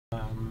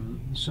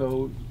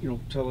So,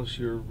 tell us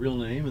your real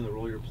name and the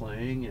role you're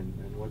playing,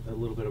 and what a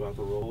little bit about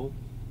the role.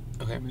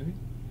 Okay. Maybe.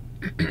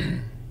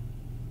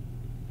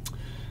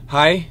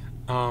 Hi,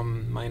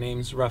 my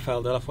name's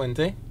Rafael de la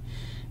Fuente,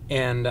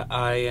 and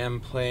I am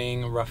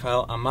playing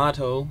Rafael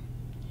Amato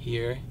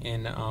here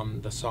in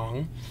the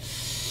song.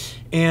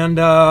 And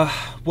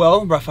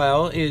well,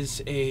 Rafael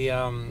is he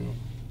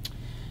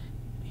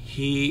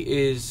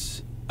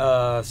is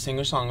a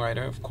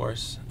singer-songwriter, of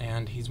course,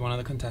 and he's one of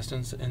the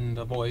contestants in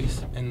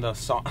the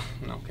song.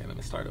 No, okay, let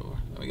me start over.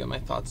 Let me get my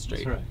thoughts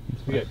straight. That's right.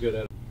 We got good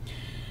at it.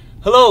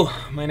 Hello,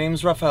 my name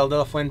is Rafael de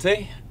la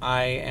Fuente.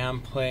 I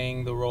am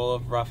playing the role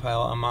of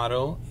Rafael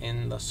Amato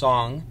in the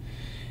song.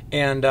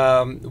 And,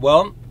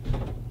 well,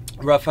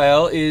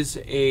 Rafael is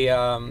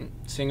a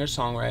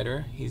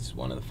singer-songwriter. He's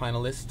one of the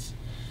finalists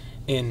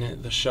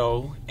in the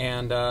show.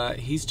 And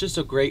he's just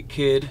a great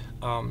kid.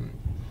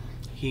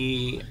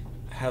 He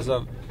has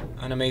an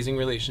amazing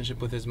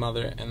relationship with his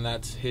mother, and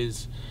that's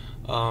his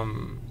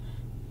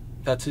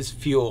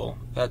fuel.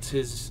 That's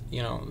his,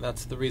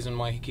 that's the reason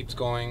why he keeps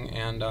going.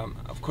 And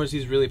of course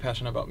he's really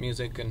passionate about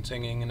music and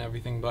singing and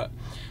everything, but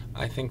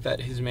I think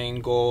that his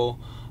main goal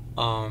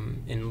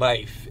in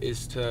life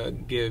is to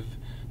give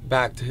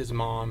back to his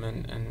mom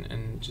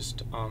and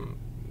just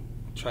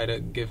try to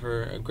give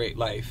her a great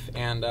life.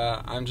 And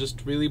I'm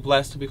just really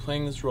blessed to be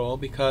playing this role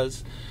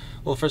because,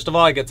 well, first of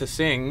all, I get to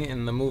sing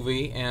in the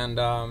movie, and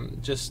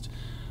just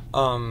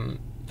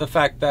the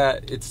fact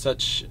that it's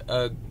such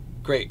a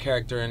great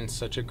character and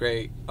such a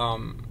great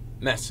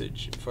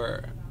message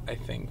I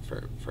think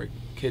for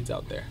kids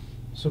out there.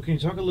 So can you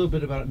talk a little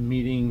bit about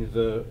meeting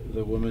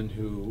the woman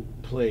who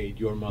played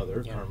your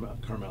mother, Yeah.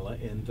 Carmela,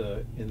 in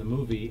the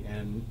movie,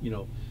 and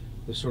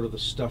the sort of the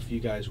stuff you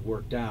guys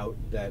worked out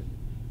that,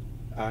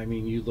 I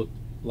mean, you look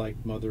like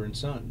mother and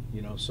son,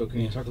 so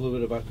can you talk a little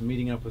bit about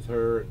meeting up with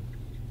her?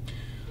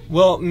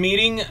 Well,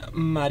 meeting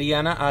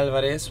Mariana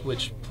Alvarez,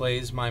 which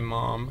plays my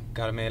mom,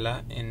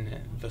 Carmela,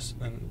 in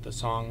the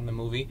song, the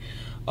movie,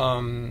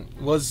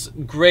 was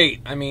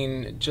great. I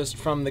mean, just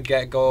from the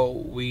get-go,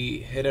 we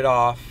hit it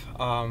off.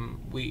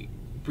 We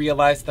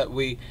realized that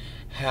we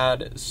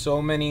had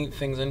so many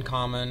things in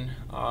common.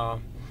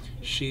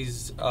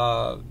 She's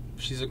a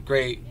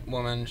great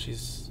woman.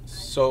 She's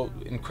so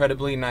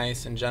incredibly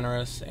nice and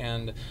generous,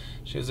 and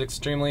she was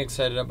extremely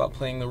excited about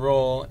playing the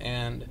role.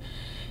 And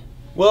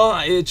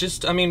well,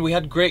 we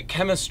had great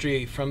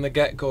chemistry from the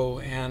get-go,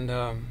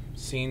 and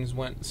scenes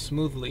went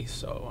smoothly,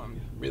 so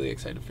I'm really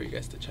excited for you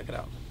guys to check it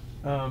out.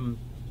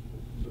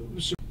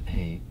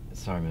 Hey,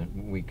 sorry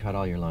man, we cut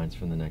all your lines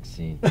from the next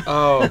scene.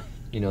 Oh.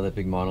 You know that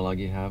big monologue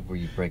you have where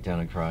you break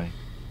down and cry?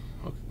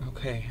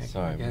 Okay,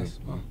 Sorry, I guess.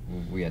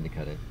 we had to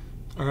cut it.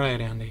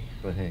 Alright, Andy.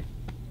 But hey,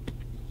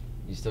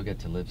 you still get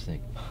to lip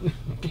sync.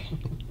 Okay.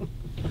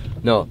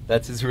 No,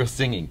 that's his real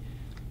singing.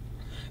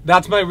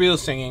 That's my real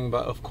singing,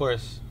 but of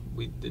course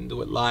we didn't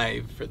do it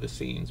live for the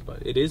scenes,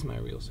 but it is my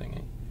real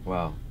singing.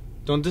 Wow.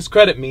 Don't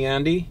discredit me,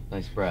 Andy.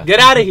 Nice breath. Get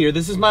out of here.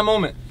 This is my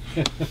moment.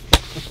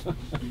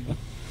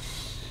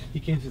 He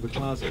came through the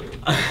closet.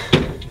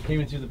 Came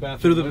in through the bathroom.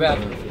 Through the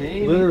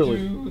bathroom.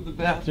 Literally. Through the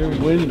bathroom.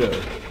 Through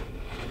window.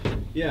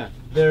 Yeah,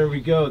 there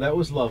we go. That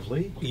was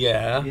lovely.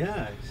 Yeah.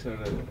 Yeah, sort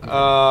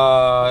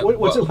of.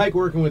 What's it like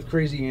working with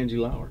crazy Angie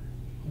Lauer?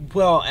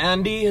 Well,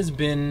 Andy has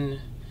been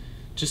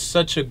just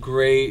such a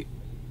great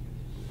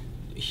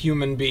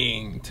human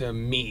being to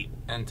meet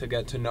and to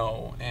get to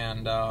know,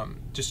 and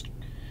just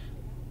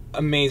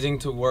amazing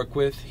to work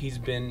with. He's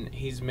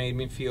made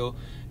me feel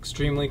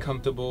extremely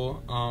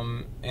comfortable,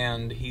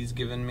 and he's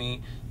given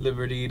me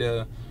liberty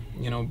to,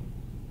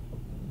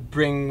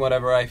 bring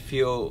whatever I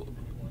feel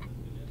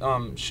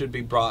should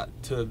be brought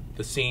to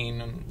the scene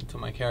and to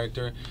my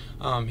character.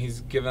 He's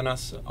given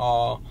us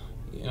all,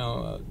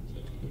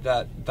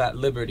 that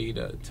liberty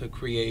to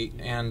create,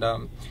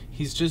 and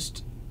he's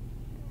just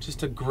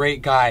a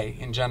great guy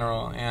in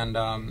general, and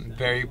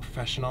very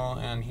professional,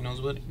 and he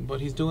knows what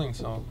he's doing,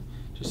 so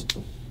just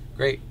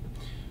great.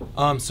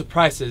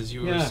 Surprises,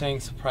 you were saying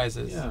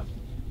surprises. Yeah.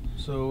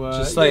 So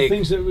just like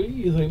things that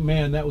you think,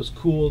 man, that was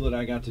cool that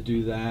I got to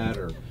do that,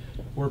 or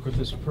work with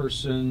this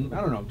person.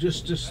 I don't know,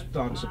 just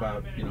thoughts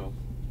about,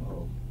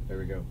 oh, there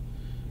we go.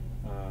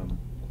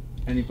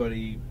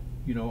 Anybody,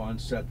 on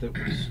set that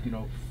was,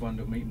 fun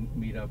to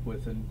meet up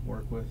with and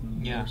work with,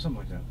 and something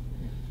like that.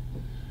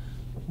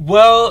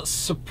 Well,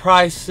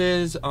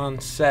 surprises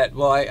on set.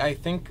 Well, I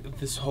think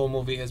this whole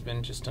movie has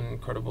been just an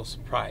incredible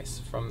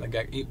surprise from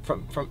the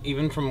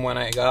even from when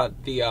I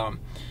got the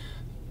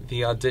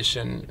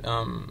audition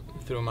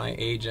through my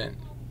agent.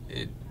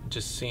 It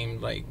just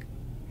seemed like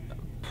a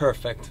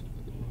perfect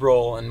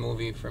role and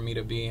movie for me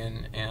to be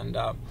in, and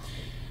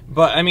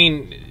but I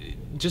mean,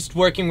 just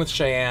working with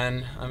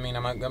Cheyenne. I mean,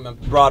 I'm a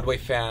Broadway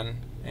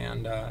fan,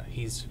 and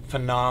he's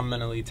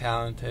phenomenally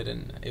talented,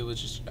 and it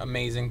was just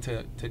amazing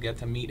to get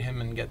to meet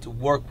him and get to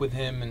work with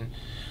him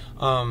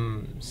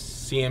and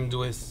see him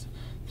do his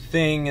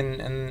thing.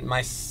 And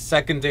my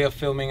second day of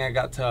filming, I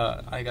got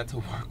to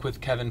work with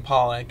Kevin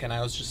Pollak, and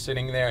I was just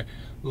sitting there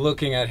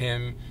looking at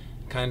him,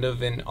 kind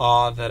of in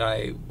awe that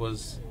I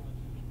was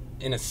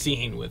in a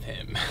scene with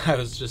him. I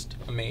was just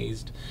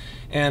amazed.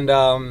 And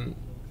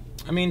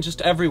I mean,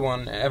 just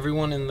everyone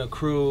in the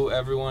crew,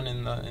 everyone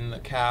in the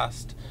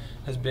cast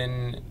has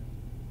been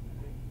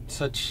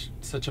such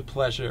a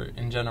pleasure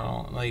in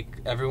general. Like,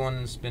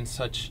 everyone's been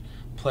such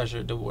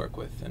pleasure to work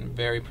with, and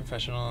very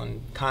professional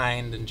and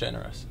kind and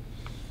generous.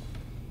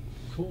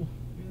 Cool.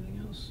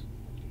 Anything else?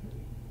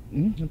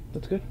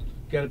 That's good.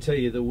 Got to tell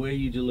you, the way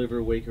you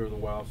deliver "Wake of the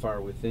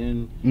Wildfire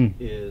Within"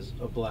 is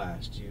a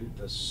blast.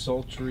 The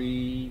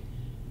sultry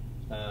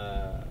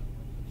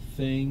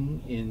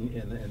thing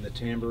in the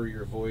timbre of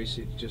your voice,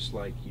 it's just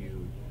like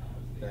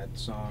that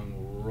song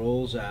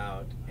rolls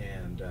out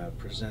and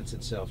presents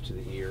itself to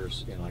the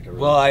ears in like a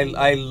really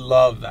I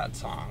love that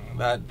song.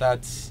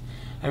 That's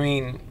I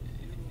mean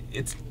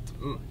it's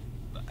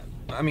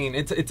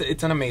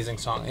an amazing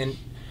song, and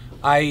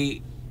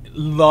I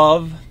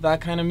love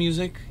that kind of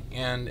music.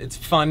 And it's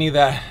funny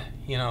that,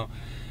 you know,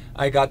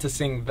 I got to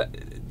sing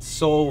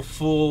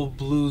soulful,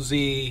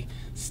 bluesy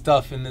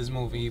stuff in this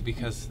movie,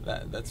 because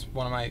that's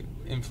one of my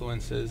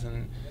influences,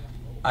 and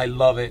I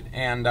love it.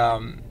 And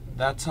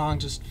that song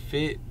just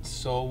fit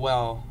so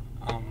well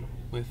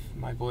with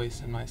my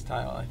voice and my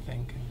style, I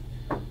think.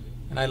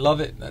 And I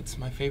love it. That's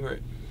my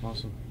favorite.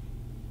 awesome.